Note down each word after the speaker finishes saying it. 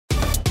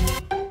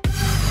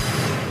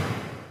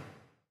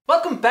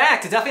welcome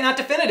back to Definitely Not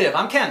Definitive.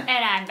 I'm Ken.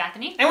 And I'm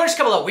Bethany. And we're just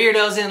a couple of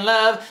weirdos in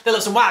love that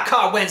love some Wild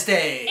Card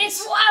Wednesdays.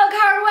 It's Wild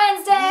Card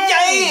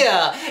Wednesday!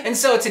 Yeah! And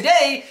so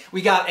today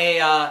we got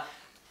a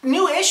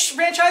new-ish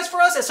franchise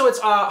for us. So it's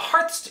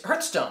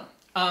Hearthstone.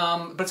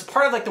 But it's a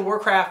part of like the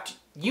Warcraft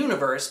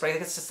universe, but I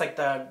think it's just like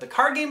the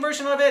card game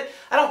version of it.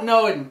 I don't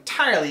know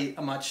entirely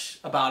much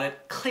about it,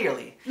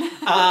 clearly.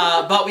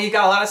 But we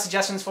got a lot of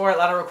suggestions for it, a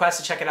lot of requests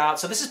to check it out.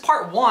 So this is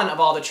part one of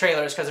all the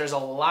trailers, because there's a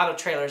lot of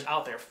trailers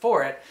out there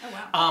for it. Oh,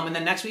 wow. And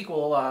then next week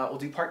we'll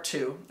do part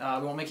two. We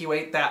won't make you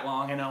wait that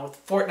long. I know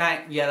with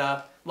Fortnite we had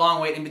a long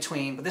wait in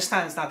between, but this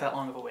time it's not that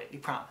long of a wait, we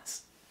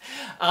promise.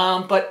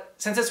 But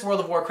since it's World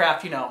of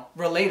Warcraft, you know,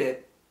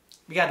 related,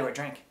 we gotta do our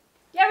drink.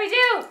 Yeah, we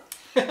do!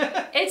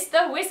 It's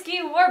the Whiskey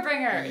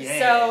Warbringer. Yeah.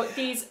 So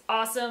these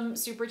awesome,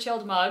 super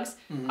chilled mugs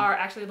are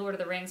actually Lord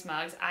of the Rings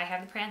mugs. I have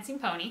the Prancing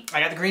Pony.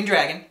 I got the Green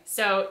Dragon.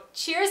 So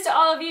cheers to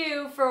all of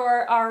you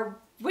for our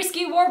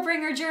Whiskey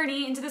Warbringer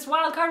journey into this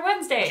Wild Card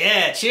Wednesday.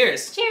 Yeah,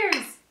 cheers. Cheers.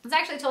 It's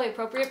actually totally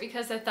appropriate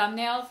because the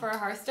thumbnail for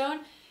Hearthstone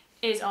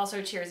is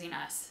also cheersing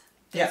us.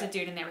 There's a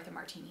dude in there with a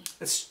martini.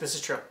 This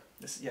is true.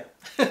 Yeah.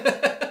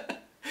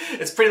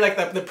 It's pretty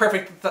like the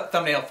perfect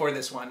thumbnail for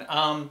this one.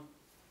 And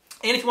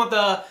if you want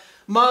the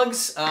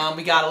mugs,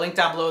 we got a link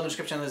down below in the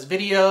description of this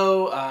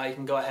video. You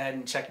can go ahead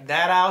and check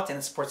that out, and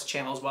it supports the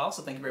channel as well,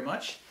 so thank you very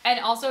much. And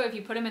also, if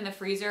you put them in the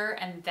freezer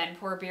and then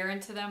pour beer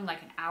into them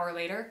like an hour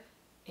later,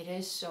 it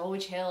is so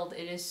chilled.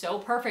 It is so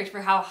perfect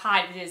for how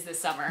hot it is this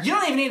summer. You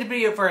don't even need to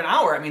be for an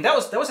hour. I mean, that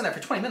was in there for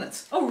 20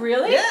 minutes. Oh,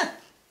 really? Yeah.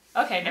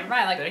 Okay, never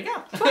mind. Like, there you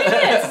go. 20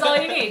 minutes is all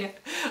you need.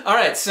 All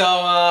right,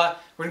 so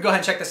we're gonna go ahead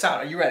and check this out.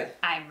 Are you ready?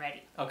 I'm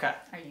ready. Okay.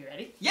 Are you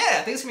ready? Yeah,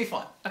 I think it's gonna be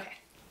fun. Okay.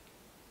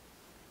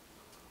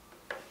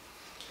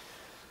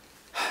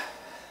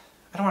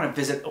 I don't want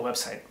to visit a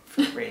website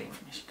for rating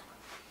information. Come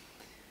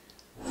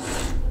on.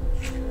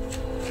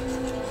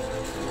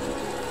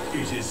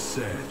 It is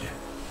said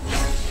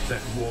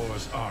that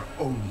wars are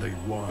only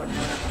won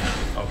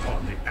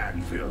upon the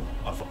anvil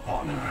of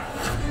honor.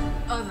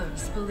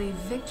 Others believe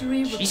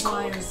victory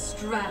requires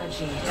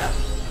strategy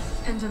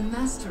and a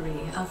mastery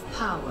of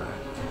power.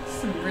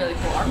 Some really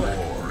cool artwork.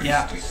 War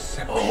Yeah. is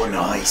deception. Oh,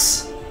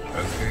 nice.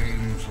 A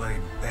game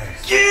played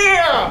best.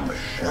 Yeah! from the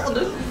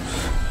shadows.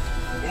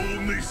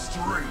 Only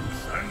strength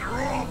and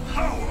raw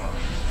power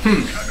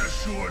can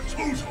assure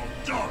total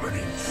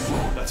dominance.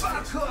 That's But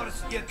of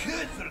course, you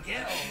could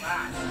forget all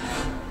that.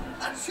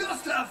 And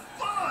just have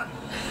fun!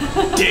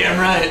 damn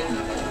right.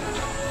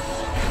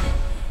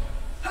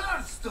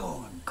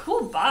 Hearthstone!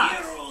 Cool box.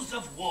 Heroes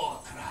of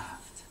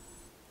Warcraft!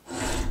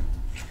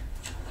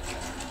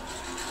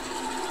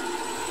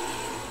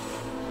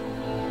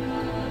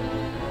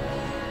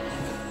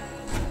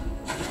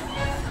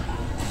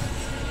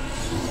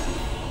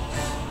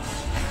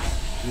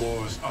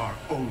 Wars are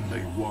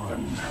only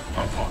won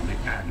upon the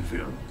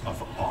anvil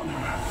of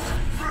honor.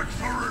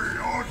 Victory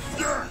or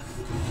death!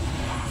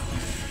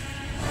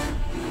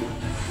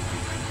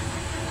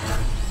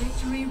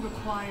 Victory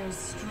requires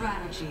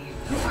strategy.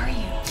 Who are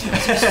you?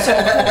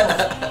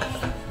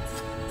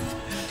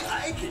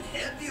 I can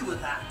help you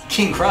with that.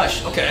 King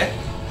Crush. Okay.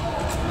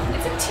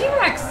 It's a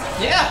T-Rex.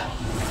 Yeah.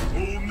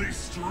 Only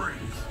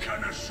strength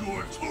can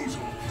assure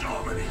total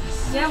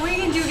dominance. Yeah, what are you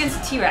going to do against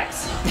a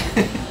T-Rex?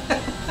 T-Rex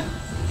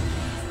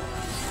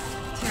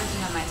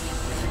is on my team.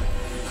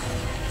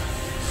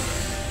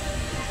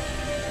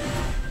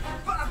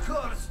 But of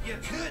course, you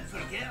could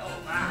forget all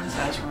that.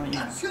 That's really And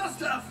nice. just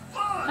have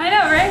fun! I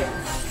know, right?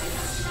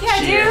 Yeah,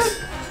 Cheers.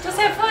 dude. Just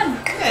have fun.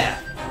 Yeah.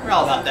 We're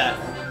all about that.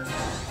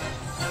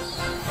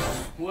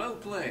 Well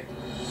played.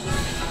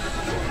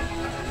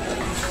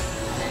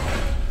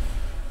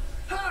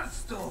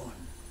 Hearthstone!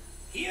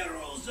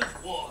 Heroes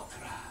of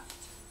Warcraft!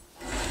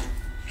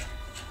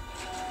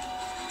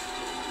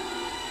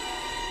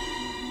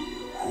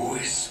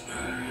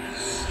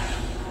 Whispers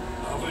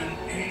of an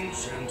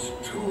ancient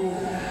tomb.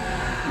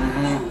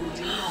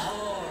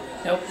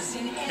 Nope.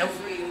 Nope.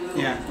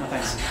 Yeah. No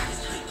thanks.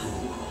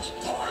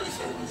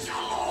 Python's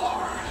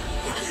heart.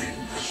 In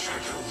the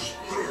shadows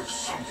lurks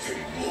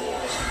something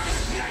more.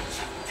 Knights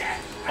of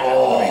death.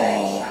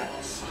 Oh.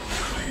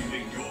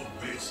 Cleaning your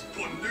bits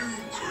for new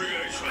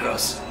creation.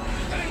 Gross.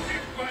 And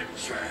if by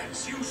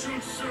chance you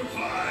should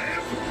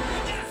survive,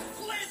 There's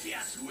plenty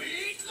of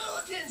sweet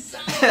loot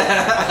inside!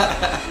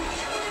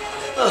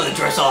 Oh, the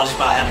dressage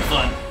by having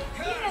fun.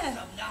 Curse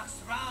of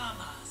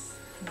Noxramas!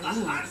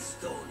 A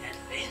Hearthstone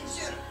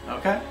adventure!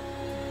 Okay.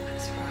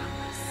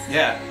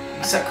 Yeah.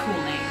 That's a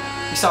cool name.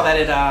 You saw that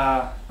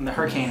in the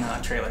Hurricane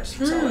trailers.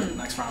 You saw it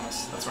next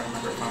promise. That's where I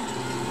remember it from.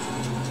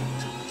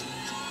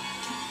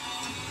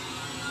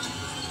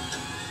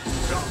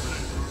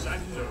 goblins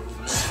and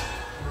gnomes.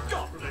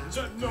 Goblins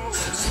and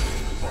gnomes.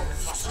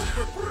 Both are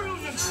super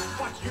brilliant,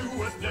 but you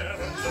would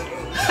never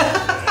know.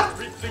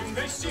 Everything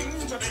they seem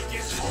to make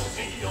is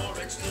faulty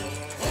or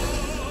explode.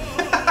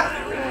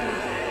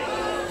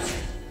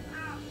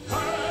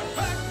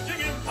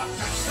 Perfecting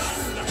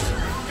imperfection.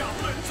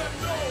 Goblins and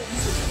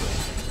gnomes.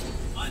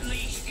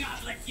 Unleash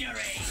Goblet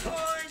Fury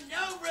for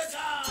no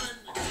regard!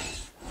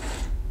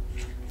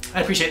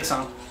 I appreciate the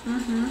song.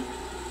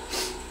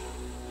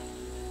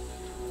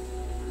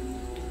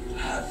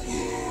 Have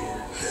ye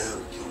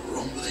heard the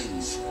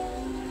rumblings?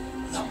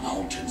 The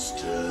mountain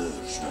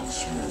stirs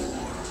once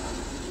more.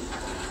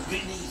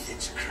 Beneath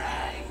its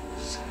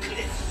crags,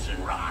 cliffs,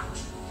 and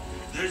rocks,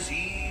 there's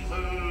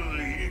evil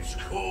in its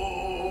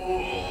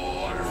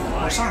core.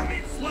 song? Fire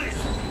its flesh,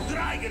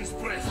 dragon's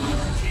breath,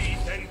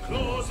 teeth and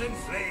claws and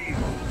flame,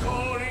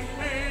 calling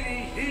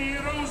any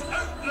heroes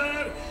out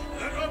there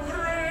that are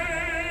brave.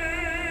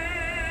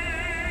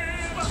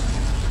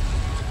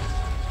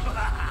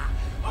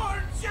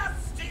 Or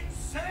just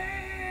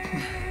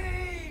insane.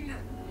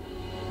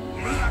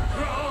 Black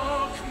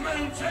Rock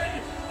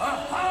Mountain, a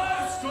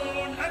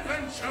Hearthstone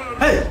adventure.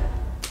 Hey!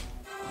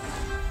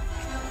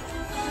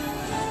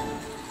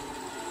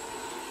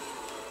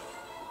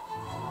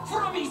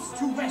 From east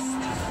to west,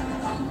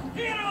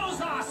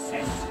 heroes are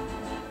sent,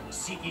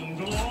 seeking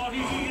glory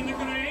in the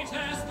greatest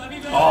of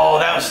events. Oh,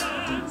 that was...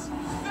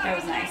 That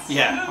was nice.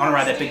 Yeah, I want to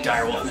ride that big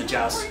dire wolf in the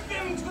joust.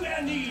 Bring them to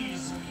their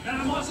knees. There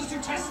are monsters to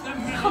test them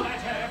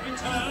at every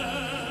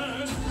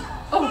turn.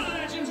 Oh. The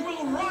legends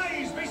will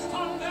rise based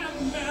on their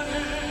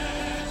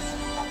merits.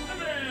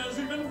 There's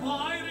even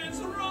pirates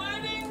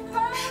riding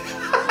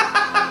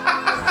past.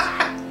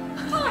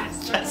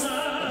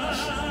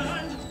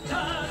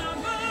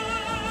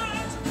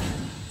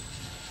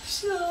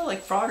 She's a little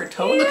like frog or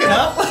toad looking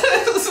up. With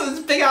his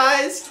big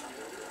eyes.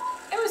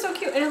 It was so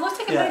cute. And it looked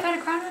like it might have had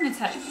a crown on its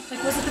head.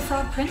 Like, was it the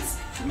Frog Prince?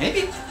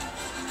 Maybe.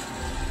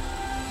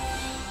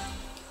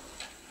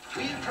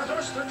 We've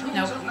traversed the tombs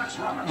Nope. of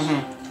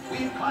Naxxramas.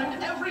 We've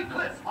climbed every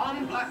cliff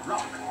on Black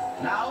Rock.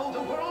 Now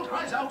the world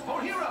cries out for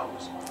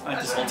heroes. I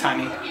like this As old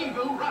timey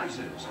evil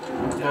rises.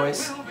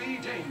 voice. There will be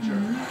danger.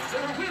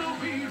 There will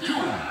be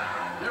doom.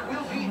 There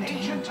will be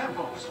ancient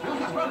temples filled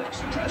with relics,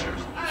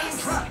 treasures, and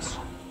traps.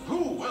 Who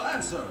will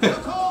answer the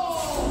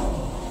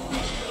call?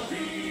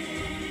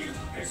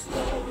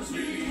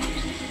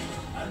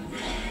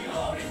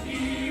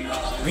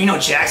 Reno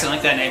Jackson, I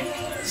like that name.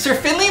 Sir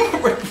Finley?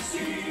 What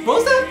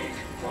was that?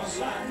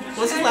 What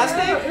was his last It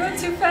name? went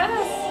too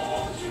fast.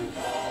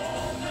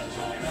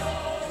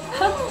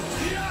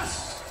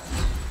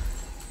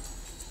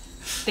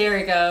 There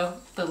we go.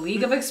 The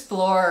League of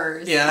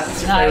Explorers. Yeah,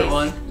 that's your Nice. favorite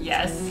one.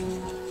 Yes.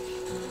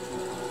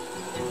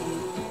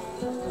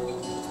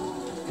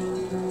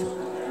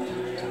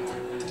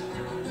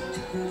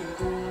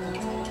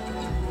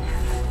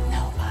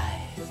 Now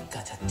I've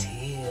got a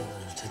tale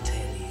to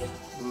tell you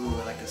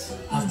Ooh, I like this.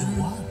 of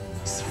the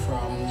ones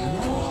from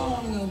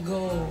long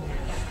ago.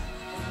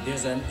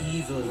 There's an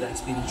evil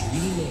that's been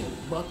dreaming,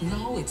 but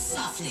now it's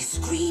softly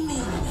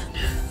screaming.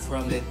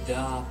 From the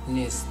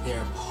darkness,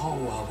 their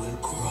power will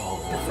grow.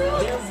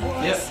 Their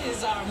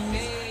voices are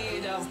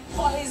made of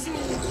poison.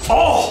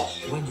 Oh!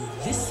 When you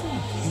listen,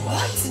 you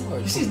are sure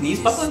You see his knees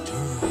buckling?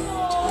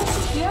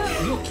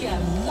 Yeah. You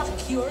can lock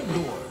your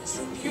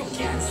doors. You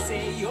can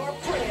say your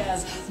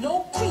prayers.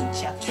 No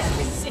creature can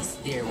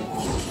resist their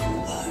wicked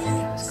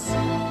words.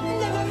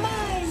 Never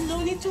mind,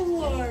 no need to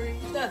worry.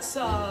 That's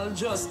all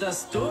just a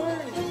story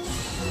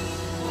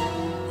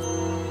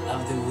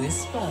of the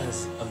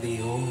whispers of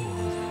the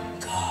old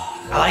god.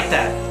 I like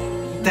that.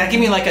 That gave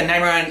me like a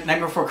Nightmare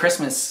Before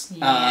Christmas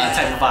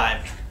type of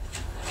vibe.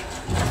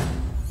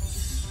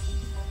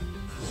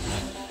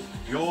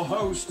 Your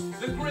host,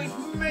 the great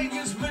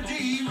Magus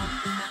Medivh,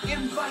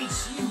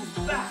 invites you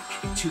back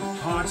to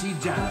Party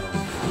Down.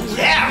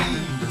 Yeah!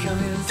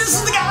 This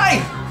is the guy!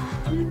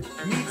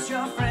 Meet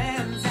your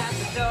friends at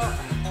the door.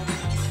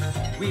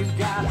 We've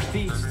got a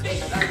feast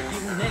like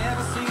you've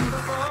never seen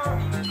before.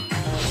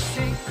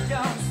 Shake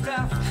your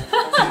stuff.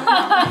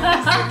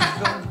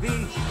 Gonna be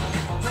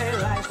play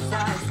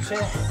life-size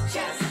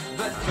chess,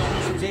 but don't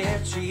you dare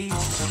cheat.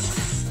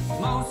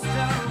 Most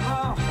of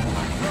all,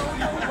 throw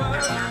your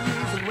worries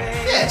away.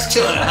 Yeah, it's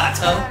chilling in a hot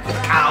tub with a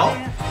cow.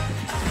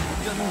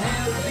 You'll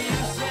never be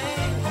the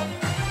same.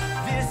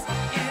 This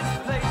is a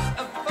place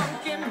of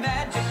funky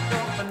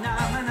magical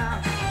phenomena.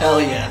 Hell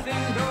yeah.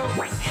 Anything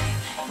goes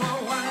for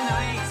one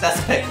night. That's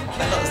the pick.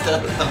 That was the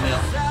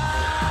thumbnail.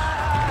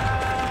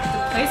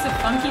 Place of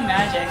funky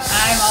magic.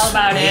 I'm all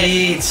about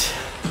it. Sweet.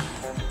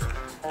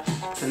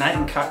 The Knight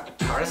in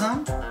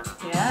Tarzan?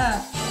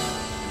 Yeah.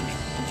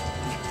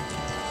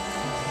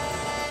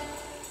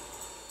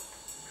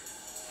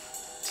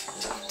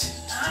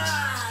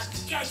 Ah,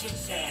 Gadget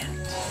Sand,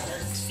 the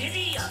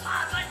city of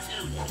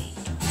opportunity.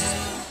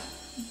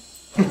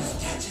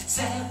 Gadget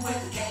Sand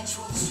with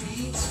gangster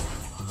streets.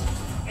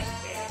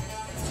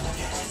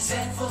 Gadget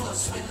Sand full of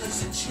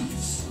swindlers and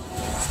cheats.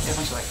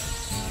 Everyone's like,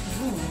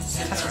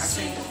 that's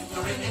right.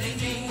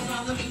 Ring-a-ding-ding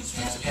on the mean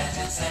streets of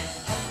Gadget Sand.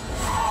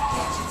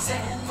 Gadget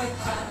Sand where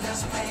crime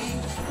doesn't pay.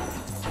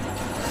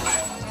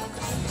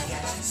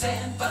 Gadget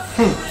Sand, but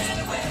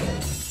anyway.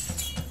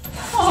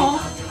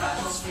 Aww. Your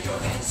rivals for your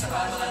gang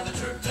survival and the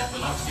turf that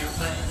belongs to your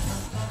clan.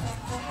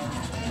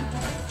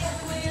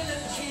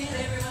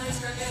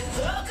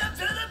 Welcome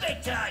to the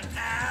big time,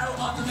 pal.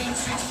 On the main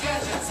streets of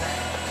Gadget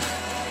Sand.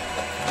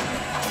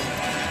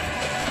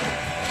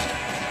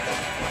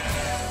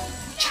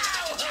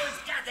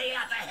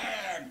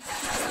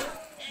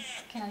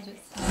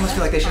 almost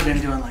feel like they should have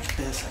been doing like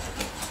this.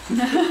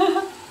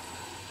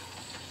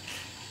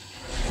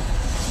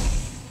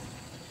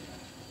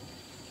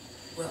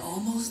 We're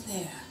almost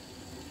there.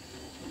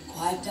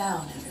 Quiet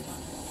down,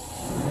 everyone.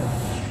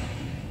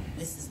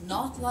 This is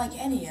not like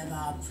any of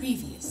our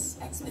previous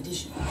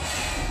expeditions.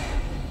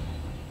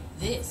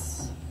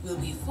 This will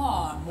be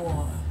far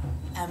more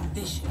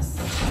ambitious.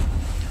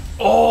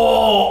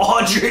 Oh,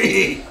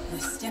 Audrey! We're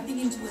stepping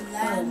into a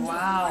land of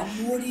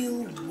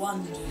primordial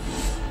wonder.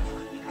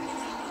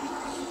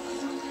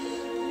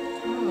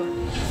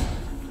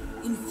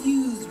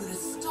 Infused with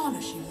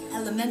astonishing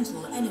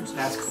elemental energy.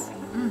 That's cool.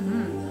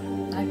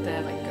 Like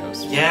the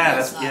ghost. Yeah,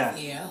 that's yeah.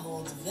 Here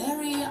holds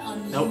very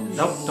unusual.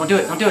 Nope, don't do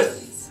it, don't do it.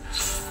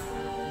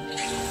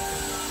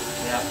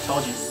 Yeah,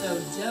 told you. So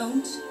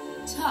don't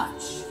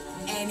touch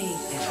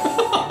anything.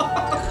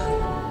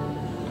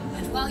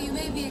 And while you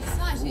may be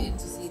excited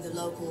to see the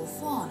local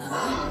fauna,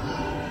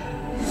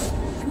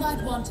 you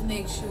might want to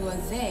make sure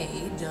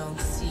they don't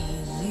see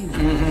you.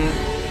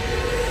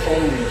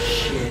 Holy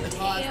shit.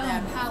 Because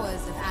their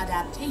powers of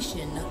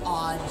adaptation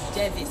are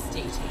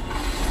devastating.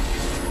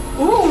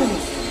 Ooh!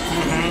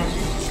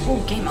 Ooh,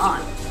 game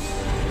on.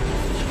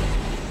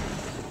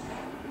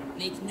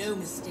 Make no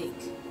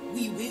mistake,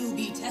 we will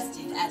be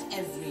tested at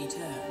every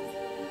turn.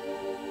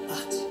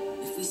 But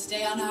if we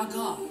stay on our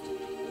guard,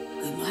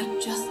 we might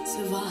just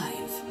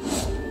survive.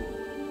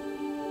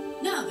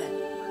 Now then,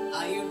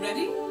 are you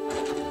ready?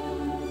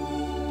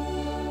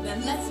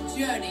 Then let's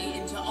journey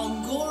into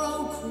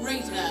Ongoro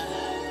Crater.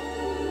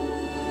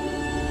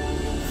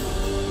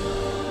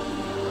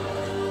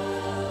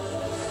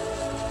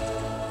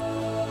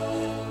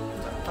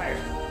 Fire.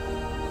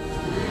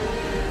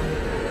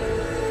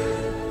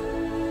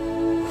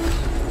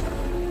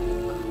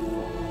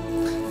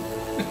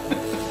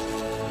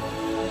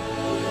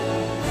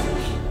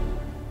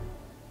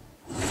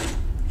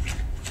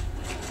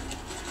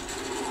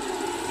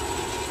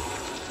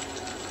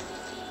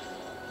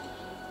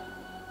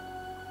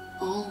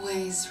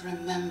 Always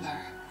remember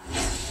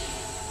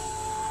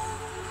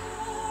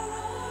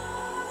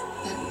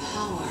that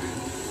power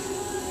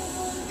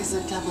is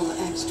a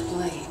double-edged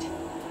blade.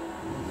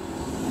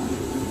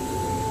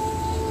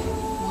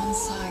 One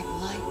side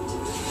light,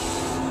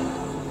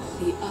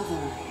 the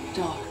other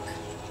dark.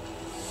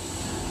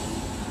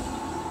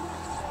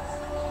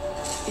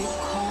 It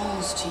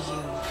calls to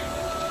you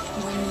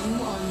when you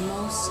are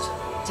most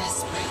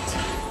desperate.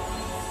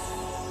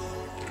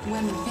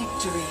 When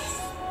victory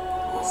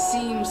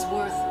seems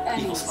worth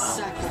any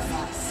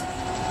sacrifice.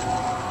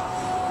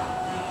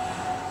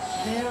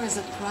 There is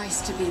a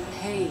price to be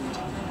paid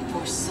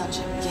for such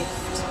a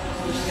gift.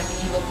 You got the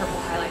evil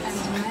purple highlights. And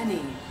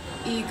many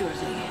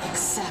eagerly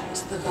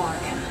accept the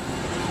bargain.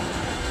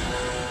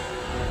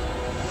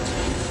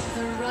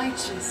 The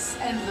righteous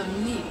and the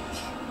meek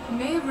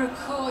may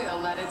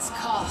recoil at its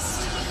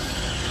cost.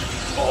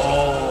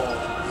 Oh.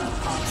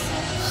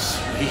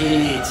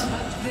 Sweet.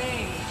 But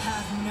they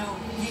have no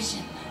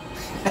vision.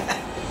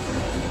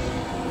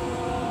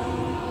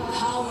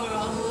 Power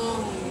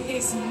alone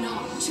is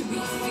not to be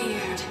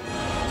feared.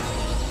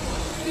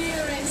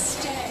 Fear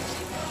instead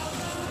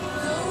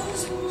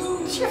those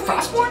who... Is she a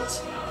Frostborn?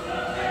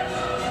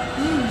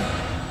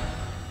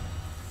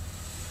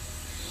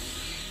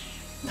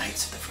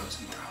 Knights of the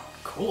Frozen Throne.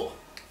 Cool.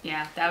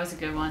 Yeah, that was a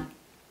good one.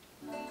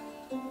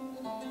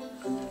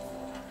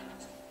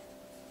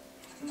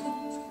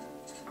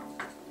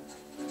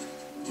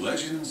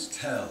 Legends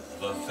tell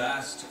of a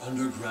vast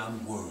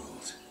underground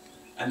world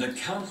and the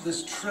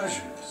countless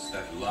treasures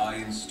that lie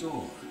in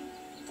store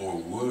for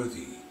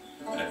worthy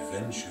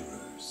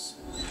adventurers.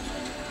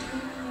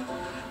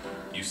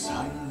 You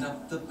signed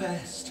up the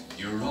best,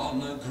 you're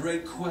on a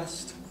great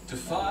quest to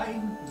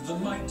find the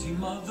mighty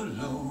Mother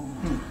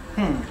Lode.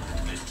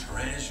 There's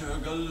treasure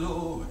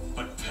galore,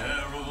 but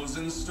perils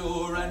in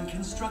store and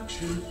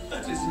construction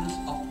that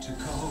isn't up to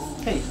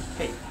code. Hey,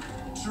 hey.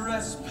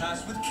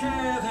 Trespass with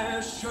care,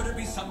 there's sure to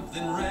be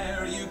something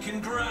rare. You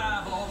can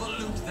grab all the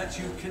loot that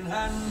you can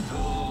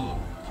handle.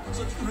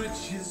 Such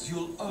riches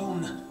you'll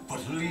own,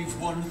 but leave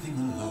one thing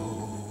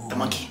alone. The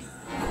monkey.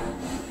 The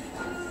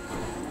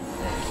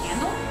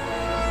candle?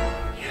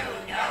 You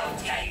don't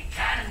take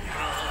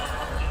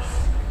candles.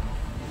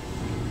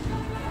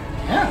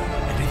 Yeah.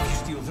 And if you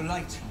steal the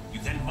light, you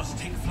then must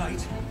take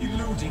flight,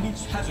 eluding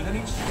each hazard and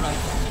each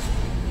strife.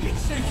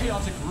 It's a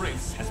chaotic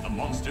race as the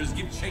monsters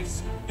give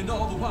chase, and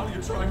all the while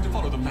you're trying to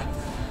follow the map.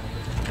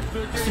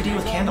 What's to do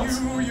with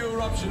candles?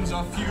 Your options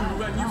are few,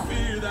 and you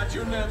fear that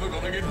you're never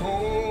gonna get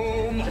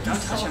home. But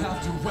don't touch him.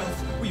 After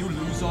wealth, where you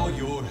lose all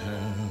your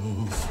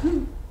health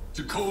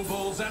to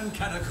kobolds and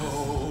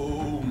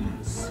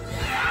catacombs.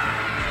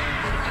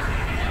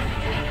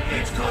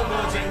 It's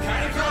kobolds and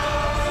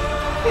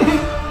catacombs.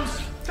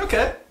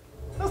 Okay.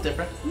 That was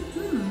different.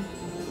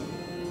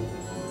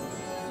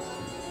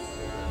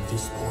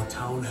 This poor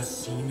town has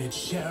seen its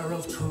share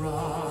of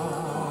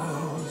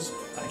trials.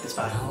 I like this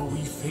vibe. Now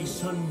we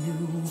face a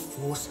new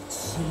force,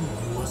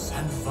 sinuous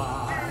and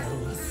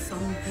vile.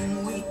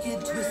 Something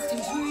wicked,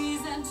 twisting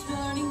trees and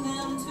turning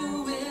them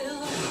to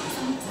will.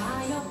 Some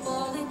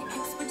diabolic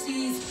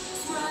abilities,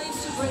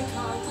 strives to break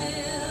our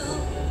will.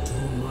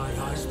 Do my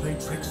eyes play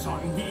tricks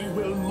on me?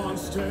 Will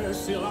monsters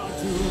seal our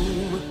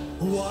doom?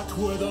 What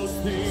were those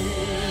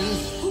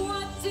things?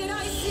 What did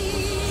I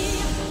see?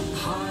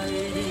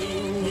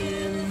 Hiding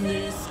in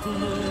this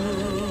gloom.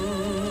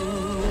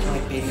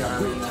 Like baby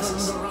army We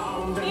messes. turned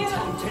around and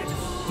taunted,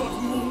 but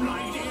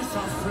moonlight is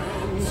our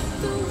friend.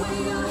 The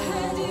way our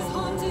head is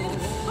haunted,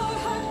 our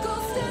heart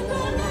goes stand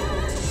on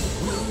end.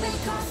 We'll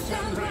make our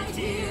stand right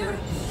here.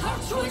 Our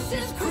choice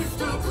is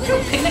crystal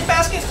clear. Picnic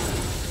basket?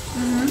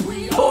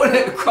 Oh, and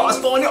a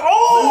crossbow on your.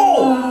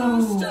 Oh!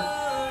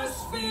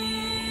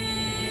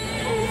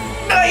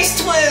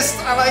 Nice twist!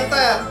 I like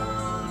that.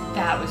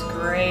 That was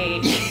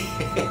great.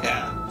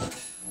 Yeah.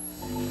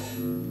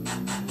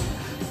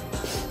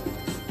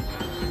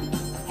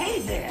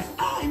 Hey there,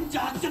 I'm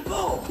Dr.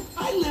 Boom.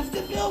 I live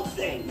to build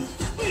things.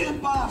 We're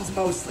bombs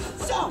mostly.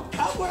 So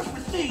come work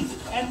with me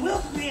and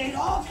we'll create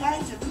all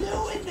kinds of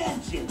new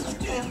inventions.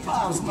 And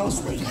bombs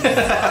mostly.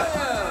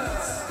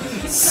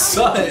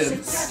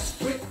 Science.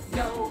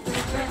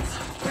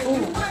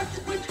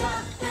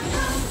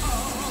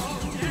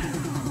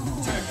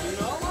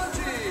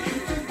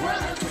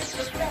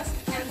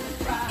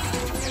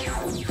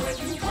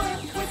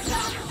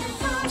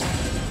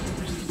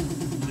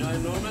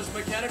 Ginormous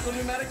mechanical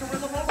pneumatic and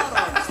rhythm robot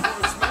arms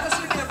for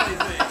smashing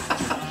everything.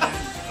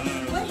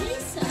 What he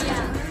said.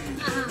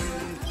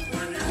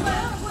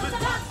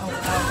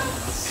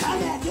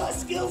 Come add your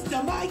skills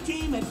to my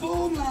team at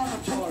Boom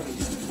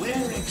Laboratories.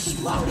 We're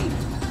exploding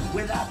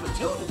with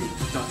opportunity.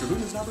 Dr.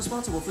 Boom is not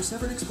responsible for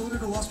severed,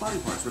 exploded, or lost body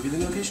parts.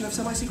 Revealing location of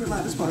semi-secret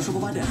lab is punishable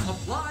by death.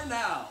 Apply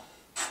now.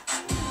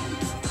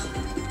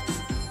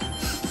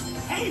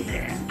 Hey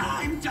there,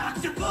 I'm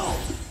Dr. Boom,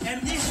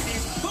 and this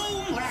is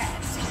Boom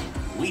Labs.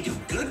 We do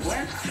good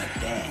work for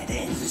bad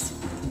ends.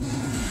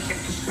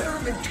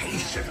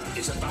 Experimentation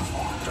is at the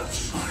heart of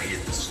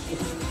science.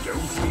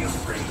 Don't be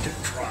afraid to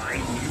try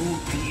new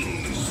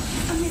things.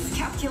 A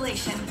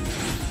miscalculation.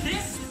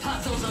 This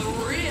puzzle's a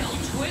real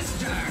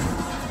twister.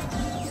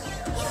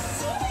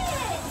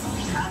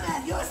 Come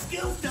add your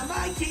skills to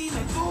my team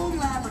at Boom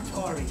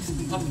Laboratories.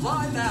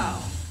 Apply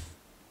now.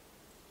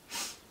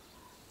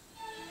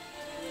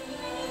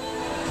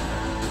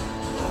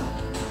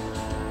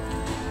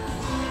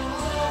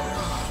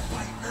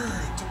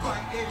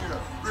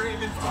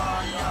 Rain and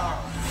fire,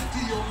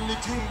 the only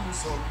things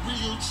a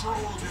real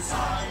troll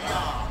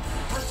desire.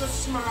 Press to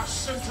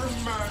smash and to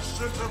mash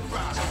and to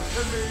bash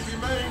and maybe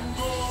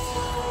mango.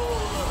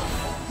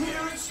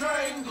 Here it's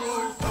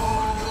strangled,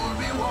 for you'll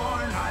be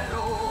warned. I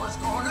know it's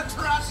gonna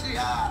trash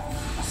ya.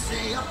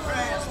 Say your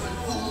prayers with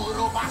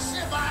voodoo,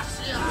 bashi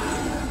bashi ya.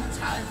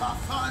 Time for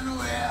fun,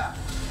 we're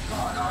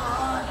gonna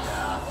run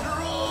ya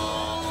through.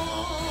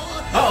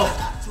 Uh-oh.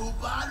 Too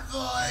bad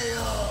for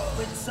you.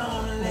 It's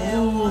only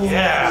one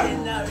Yeah.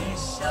 generation.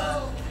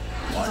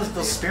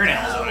 Those spirit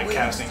animals I've been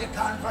casting. They're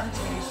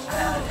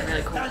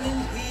really cool.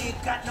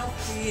 Got no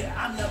fear.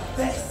 I'm the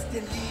best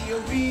in the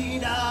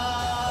arena.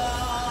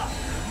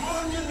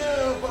 Man, you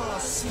never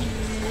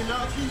seen a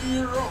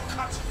hero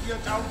cut you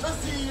down to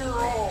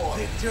zero.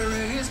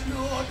 Victory is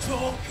no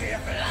joke.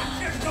 Careful,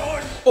 I'm your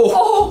sword.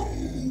 Oh!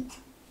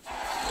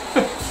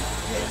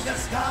 In the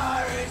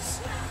stars,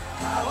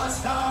 our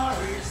star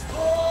is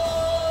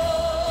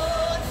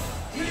born.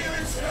 Here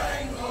in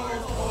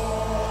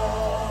Stranglehold.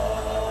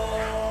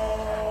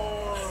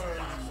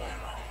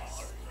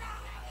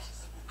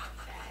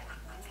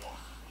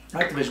 I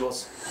like the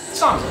visuals.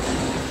 Songs.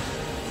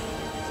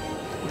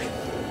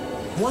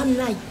 One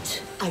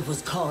night I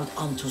was called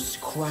on to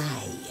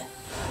scry.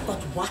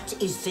 But what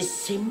is this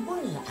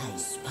symbol I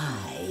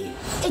spy?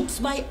 It's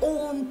my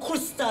own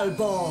crystal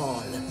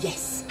ball.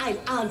 Yes, I'll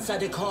answer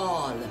the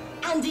call.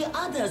 And the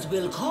others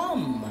will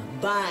come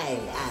by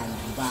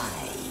and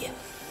by.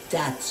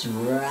 That's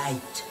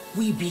right.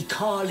 We be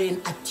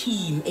calling a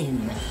team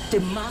in.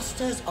 The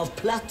masters of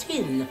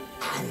plotting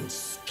and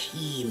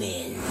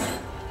scheming.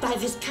 By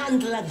this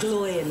candle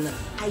a-glowing,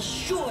 I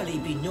surely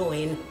be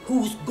knowing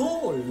whose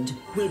gold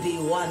will be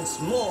once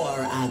more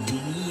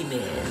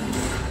a-gleaming.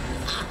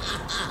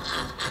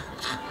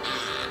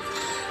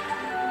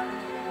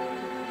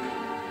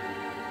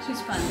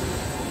 She's fun.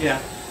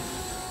 Yeah.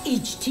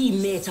 Each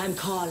teammate I'm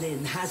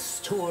calling has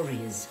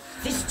stories.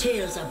 This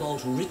tale's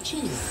about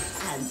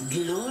riches and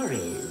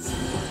glories.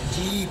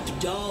 Deep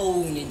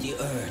down in the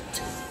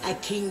earth, a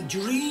king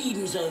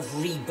dreams of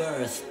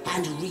rebirth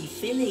and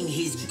refilling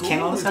his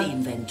gold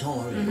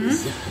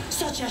inventories.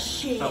 Such a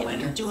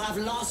shame to have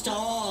lost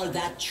all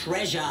that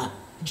treasure.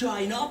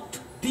 Join up,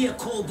 be a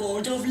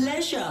kobold of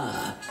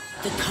leisure.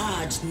 The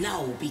cards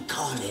now be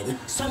calling.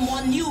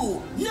 Someone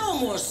new, no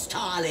more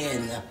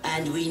stalling.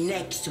 And we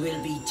next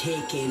will be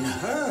taking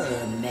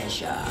her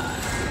measure.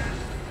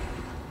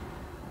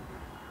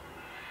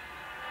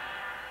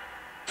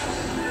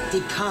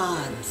 The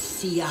cards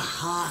see a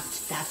heart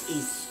that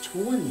is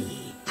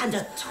stony, and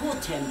a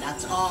totem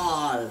that's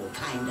all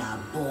kinda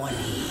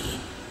bony.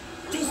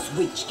 This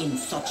witch in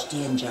such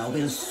danger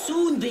will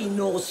soon be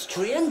no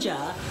stranger,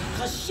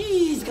 cause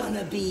she's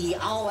gonna be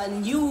our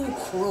new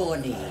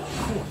crony.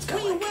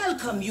 We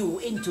welcome you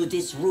into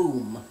this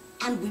room,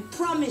 and we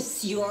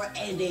promise your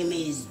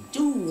enemies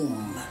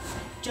doom.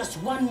 Just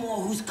one more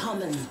who's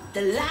coming.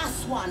 The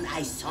last one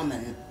I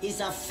summon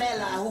is a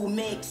fella who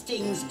makes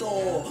things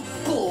go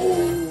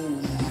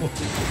boom.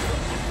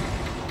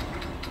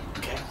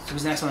 Okay, so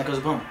who's the next one that goes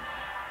boom?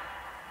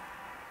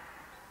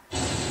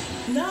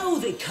 Now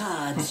the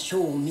cards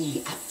show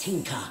me a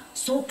tinker,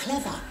 so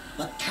clever,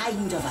 but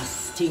kind of a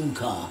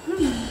stinker.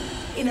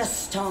 In a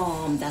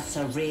storm that's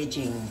a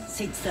raging,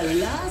 since the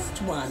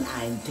last one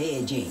I'm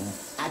paging,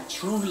 a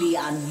truly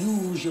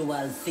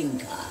unusual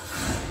thinker.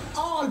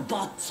 All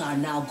bots are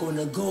now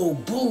gonna go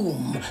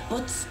boom,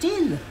 but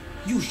still,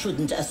 you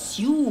shouldn't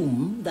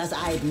assume that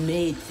I've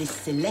made this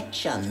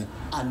selection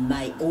on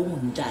my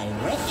own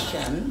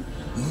direction.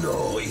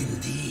 No,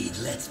 indeed,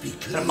 let's be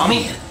clear.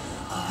 Mummy?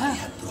 I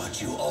have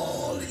brought you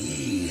all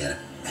here,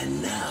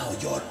 and now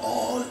you're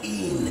all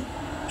in.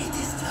 It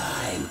is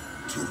time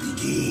to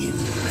begin.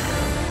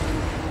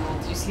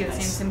 Did you see the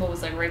same symbol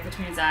was like right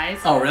between his eyes?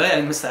 Oh, really?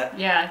 I missed that.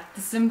 Yeah,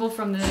 the symbol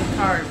from the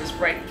card was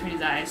right between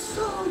his eyes.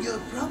 So you're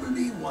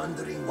probably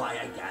wondering why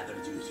I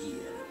gathered you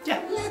here.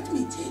 Yeah. Let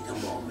me take a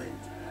moment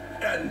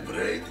and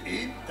break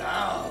it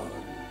down.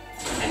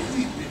 And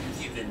we've been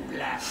given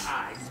black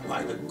eyes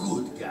by the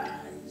good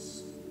guys.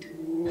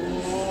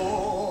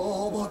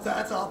 Oh, but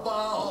that's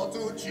about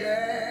to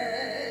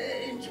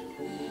change.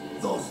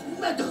 Those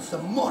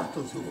meddlesome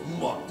mortals who've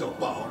mocked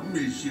up our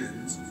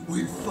missions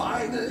will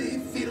finally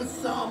feel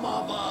some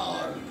of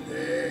our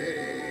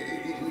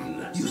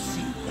pain. You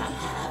see, I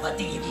have a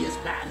devious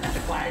plan that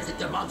requires a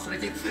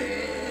demonstrative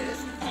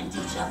face, and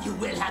each of you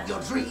will have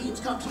your dreams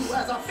come true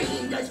as a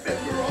fiend I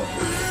spend your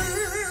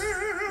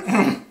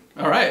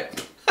All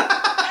right.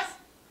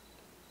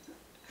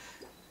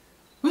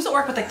 Who's the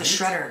orc with like the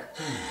shredder?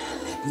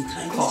 Let me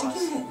try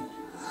this again.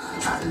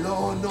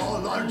 Alone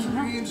all our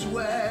dreams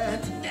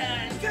went.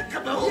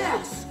 Kaboom!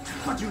 Yes,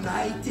 but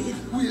united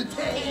we'll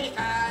take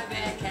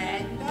the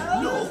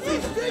candle. No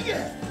fifth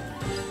again.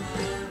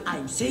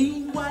 I'm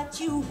saying what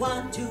you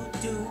want to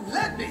do.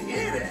 Let me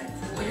hear it.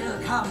 We'll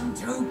come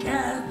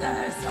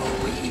together so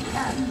we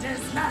can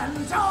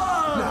dismantle.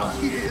 Now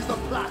here's the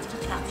plot to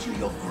capture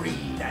your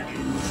greed and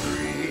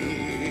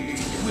intrigue.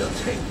 We'll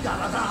take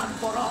Galadan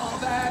for all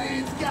that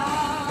it's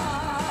got.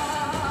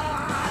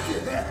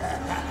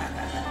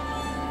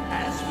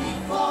 As we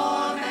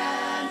form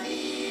an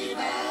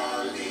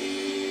evil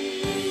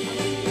league.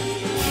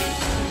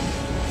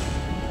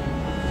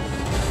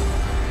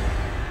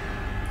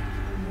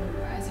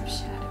 Rise of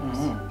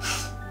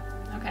Shadows.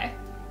 Okay.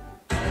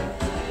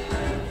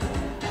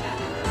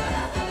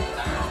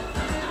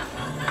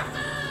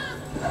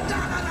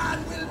 Galadan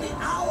will be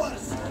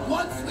ours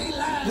once we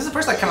land. This is the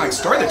first like kind of like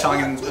story they're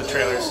telling in the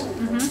trailers.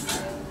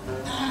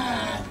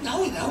 No,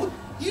 we don't.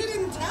 You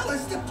didn't tell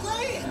us to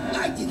play it.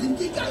 I didn't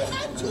think I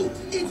had to.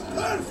 It's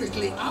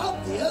perfectly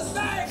obvious.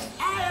 I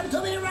am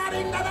to be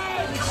running the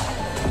bank.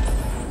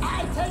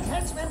 I take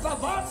henchmen for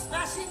vault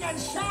smashing and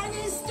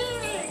shiny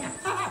stealing.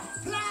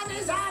 Plan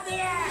is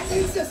obvious.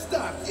 It's a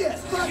start,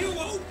 yes, but You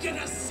won't get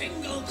a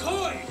single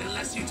coin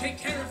unless you take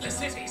care of the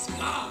city's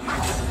guards.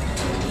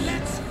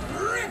 Let's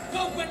rip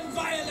open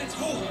Violet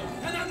Hall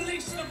and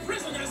unleash the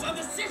prisoners of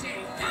the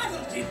city.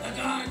 That'll keep the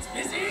guards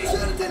busy.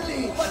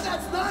 certainly. But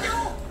that's not.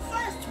 No!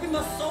 First, we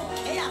must sow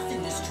chaos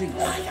in the street.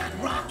 I got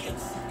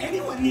rockets.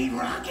 Anyone need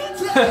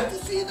rockets? Try to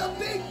see the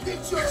big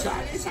picture.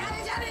 Shiny,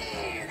 shiny,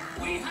 shiny.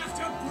 We have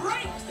to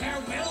break their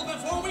will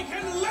before we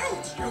can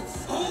loot, you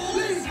fools!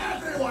 Please,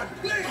 everyone,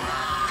 please.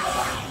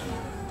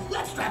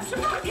 Let's strap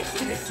some rockets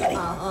to the city.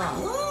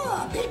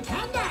 Oh, big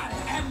panda.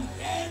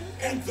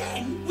 And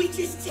then we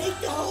just take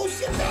the whole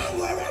shebang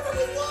wherever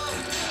we want.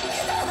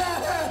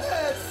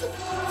 Yes!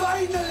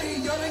 Finally,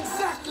 you're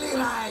exactly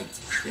right.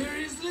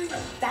 Seriously?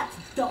 That's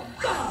dumb.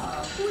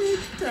 Weak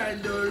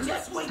tender.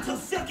 Just wait till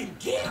second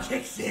gear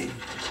kicks in.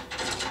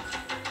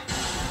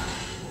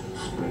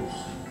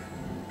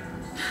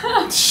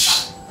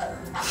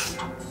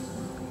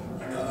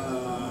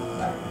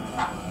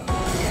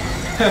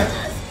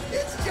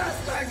 It's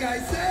just like I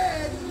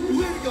said.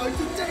 We're going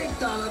to take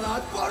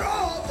Dalanat for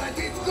all that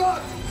it's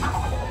got.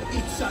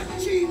 It's a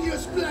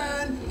genius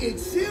plan.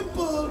 It's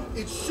simple.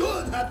 It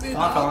should have been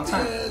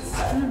obvious.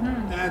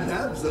 And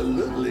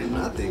absolutely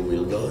nothing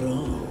will go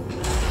wrong.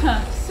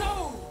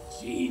 So,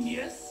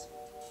 genius,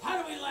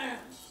 how do we land?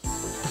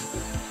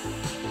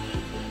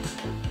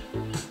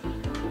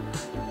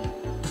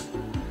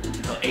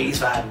 Oh, 80s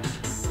vibe.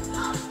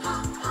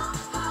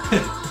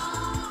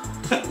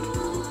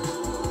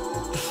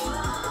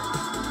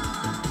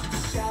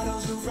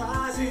 Shadows are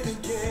rising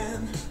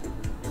again,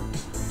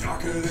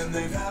 darker than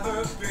they've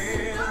ever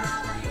been.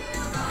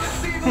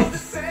 As evil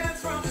descends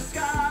from the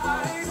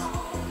skies,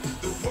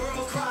 the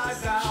world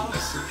cries out,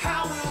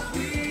 how will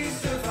we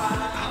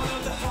survive? Out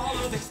of the hall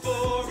of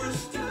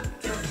explorers,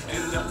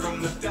 and up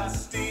from the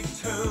dusty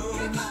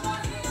tomb,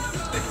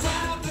 they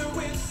grab their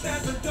wits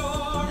at the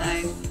door.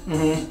 Nice.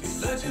 These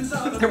legends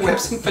are Their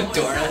whips and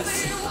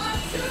fedoras.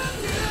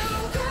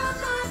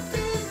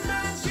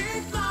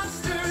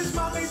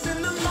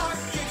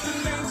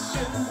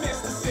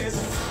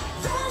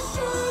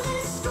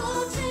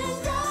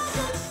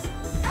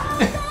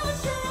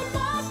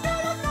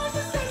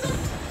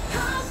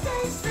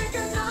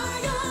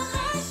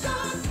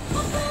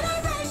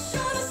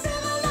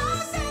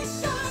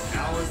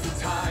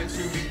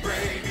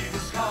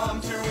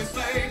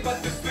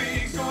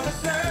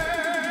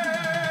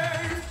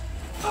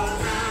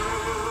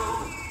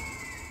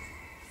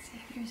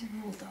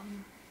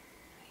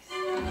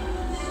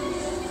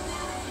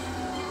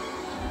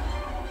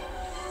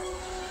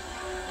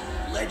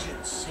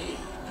 Legends say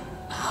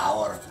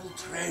powerful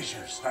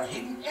treasures are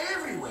hidden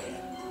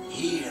everywhere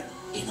here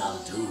in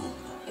Aldoom.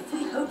 If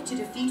we hope to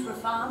defeat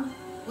Rafam,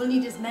 we'll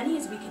need as many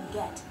as we can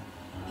get.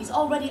 He's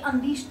already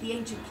unleashed the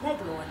ancient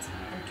plague lords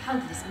and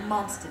countless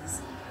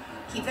monsters.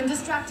 Keep them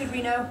distracted,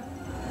 Reno.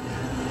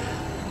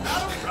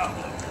 Not a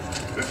problem.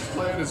 This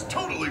plan is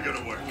totally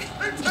gonna work.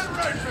 Ain't that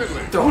right,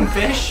 Finley? Throwing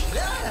fish?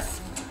 Yes,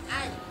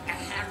 I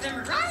have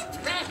them right,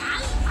 Red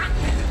Eye.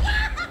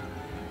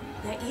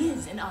 There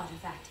is an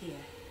artifact here.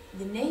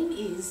 The name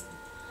is...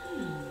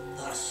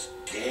 The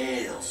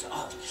Scales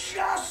of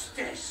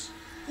Justice.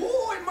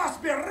 Oh, it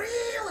must be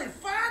really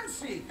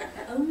fancy.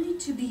 Only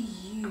to be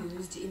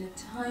used in a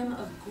time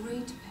of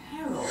great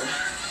peril.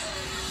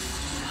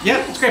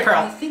 Yeah, it's great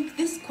peril. I think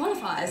this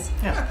qualifies.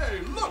 Yeah. Hey,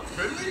 look,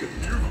 Finley.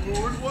 You've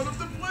lured one of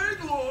the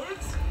Plague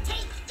Lords.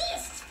 Take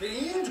this,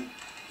 fiend. In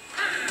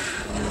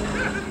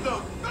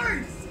the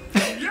face.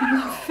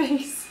 Yeah.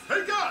 Face.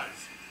 Hey,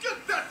 guys, get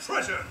that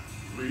treasure.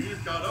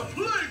 We've got a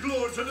Plague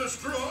Lord to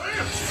destroy.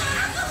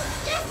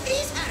 Yes,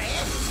 please, hurry.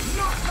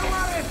 Not to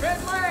worry,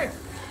 Fiddler.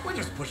 We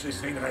just push this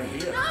thing right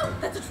here. No,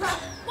 that's a trap.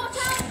 Watch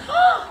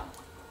out.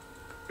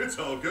 It's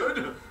all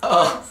good.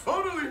 Oh.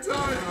 Totally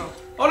time.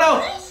 Oh no!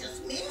 Gracious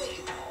me.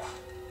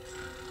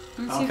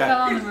 She Okay.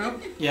 fell on the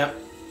rope. Yep.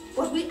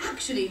 What we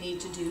actually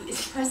need to do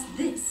is press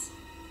this.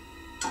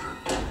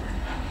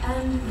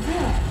 And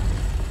there.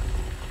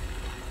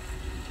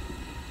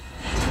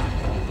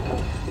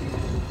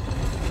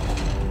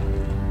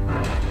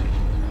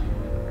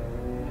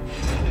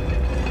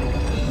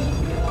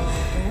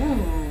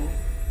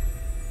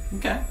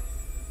 Okay.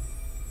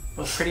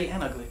 Both pretty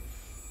and ugly.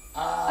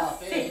 A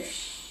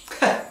fish.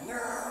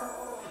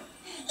 No.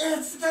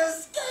 It's the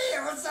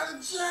Scales of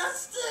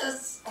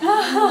Justice.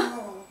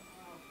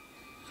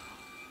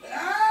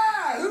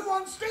 Ah, who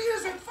wants to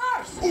use it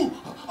first? Oh,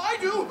 I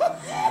do.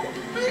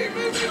 Me.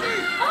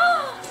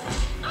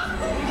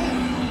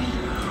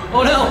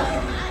 Oh no!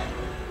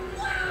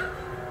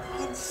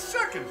 On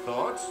second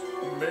thought,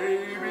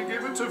 maybe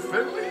give it to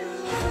Finley.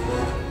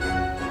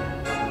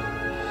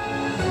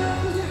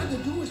 All you had to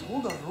do is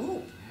hold a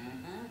rope.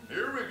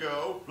 Here we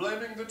go,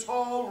 blaming the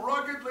tall,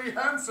 ruggedly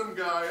handsome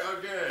guy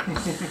again.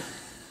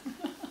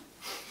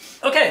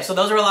 Okay, so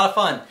those were a lot of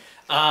fun.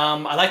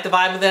 I like the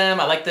vibe of them.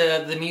 I like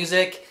the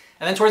music.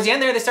 And then towards the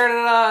end there, they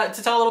started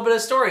to tell a little bit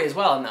of story as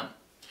well in them.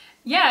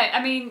 Yeah,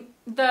 I mean,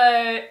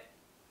 it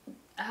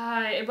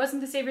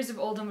wasn't the Saviors of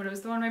Oldham, but it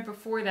was the one right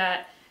before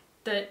that,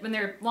 when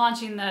they're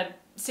launching the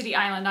city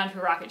island onto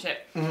a rocket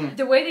ship. Mm-hmm.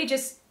 The way they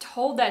just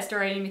told that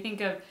story made me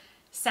think of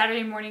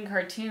Saturday morning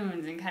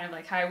cartoons and kind of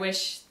like how I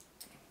wish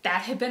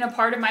that had been a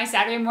part of my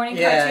Saturday morning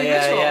cartoon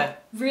ritual. Yeah.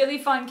 Really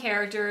fun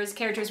characters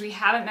we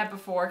haven't met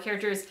before,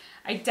 characters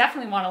I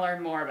definitely want to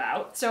learn more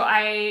about. So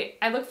I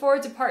look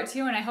forward to part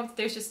 2, and I hope that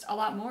there's just a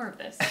lot more of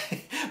this.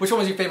 Which one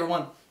was your favorite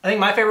one? I think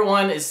my favorite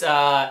one is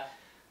the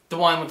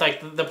one with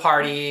like the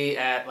party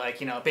at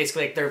like, you know,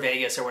 basically like they're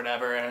Vegas or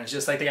whatever, and it's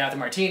just like they got the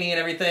martini and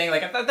everything.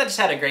 Like I thought that just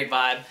had a great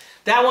vibe.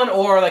 That one,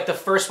 or like the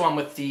first one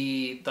with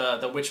the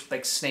witch,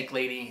 like snake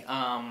lady.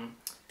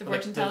 The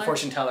fortune teller? The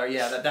fortune teller,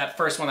 yeah. That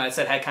first one that I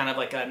said had kind of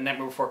like a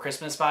Nightmare Before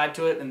Christmas vibe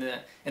to it in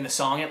the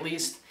song at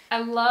least.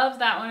 I love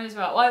that one as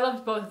well. Well, I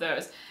loved both of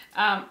those.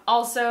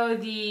 Also,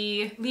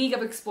 the League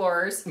of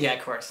Explorers. Yeah,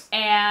 of course.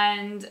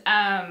 And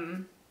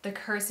the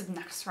Curse of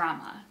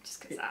Naxxrama, just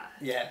because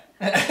yeah,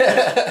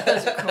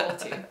 those are cool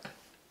too.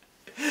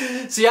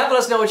 So yeah, let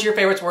us know what your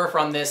favorites were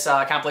from this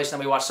compilation that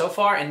we watched so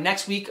far. And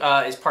next week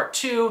is part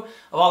 2 of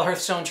all the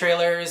Hearthstone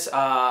trailers.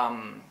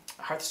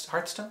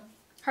 Hearthstone?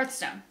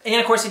 Hearthstone.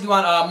 And of course, if you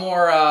want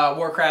more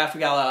Warcraft, we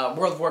got a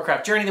World of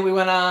Warcraft journey that we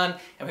went on,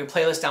 and we have a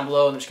playlist down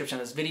below in the description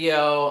of this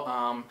video.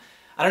 I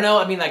don't know,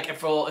 I mean, like,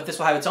 if this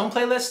will have its own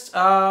playlist,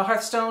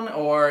 Hearthstone,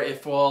 or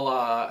if we'll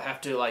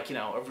have to, like, you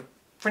know,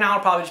 for now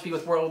it'll probably just be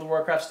with World of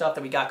Warcraft stuff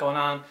that we got going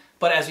on,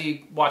 but as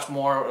we watch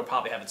more, it'll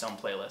probably have its own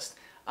playlist.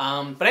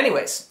 But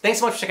anyways, thanks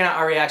so much for checking out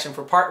our reaction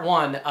for part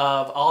 1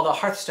 of all the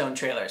Hearthstone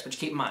trailers, but you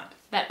keep in mind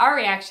that our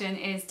reaction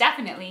is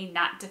definitely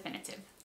not definitive.